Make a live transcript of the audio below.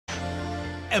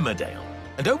Emmerdale.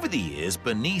 And over the years,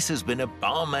 Bernice has been a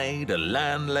barmaid, a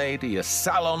landlady, a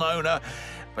salon owner,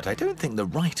 but I don't think the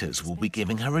writers will be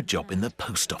giving her a job in the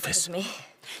post office. Me.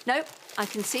 No, I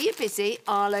can see you're busy.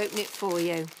 I'll open it for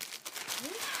you.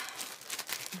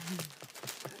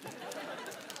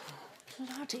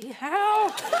 Bloody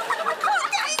hell!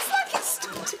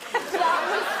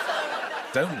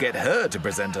 Don't get her to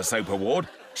present a soap award.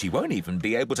 She won't even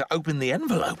be able to open the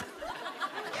envelope.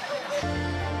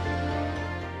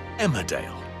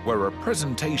 Emmerdale, where a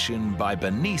presentation by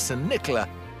Bernice and Nicola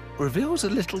reveals a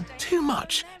little too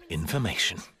much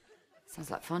information.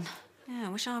 Sounds like fun. Yeah, I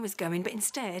wish I was going, but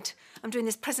instead I'm doing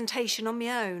this presentation on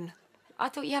my own. I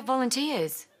thought you had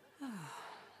volunteers.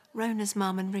 Rona's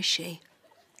mum and Rishi.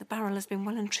 The barrel has been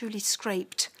well and truly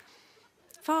scraped.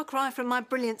 Far cry from my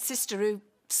brilliant sister who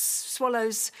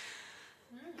swallows...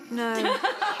 No.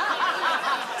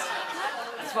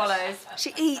 Swallows.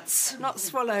 She eats, not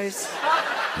swallows.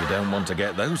 You don't want to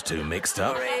get those two mixed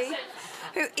up. Sorry.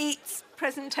 Who eats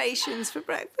presentations for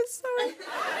breakfast, sorry.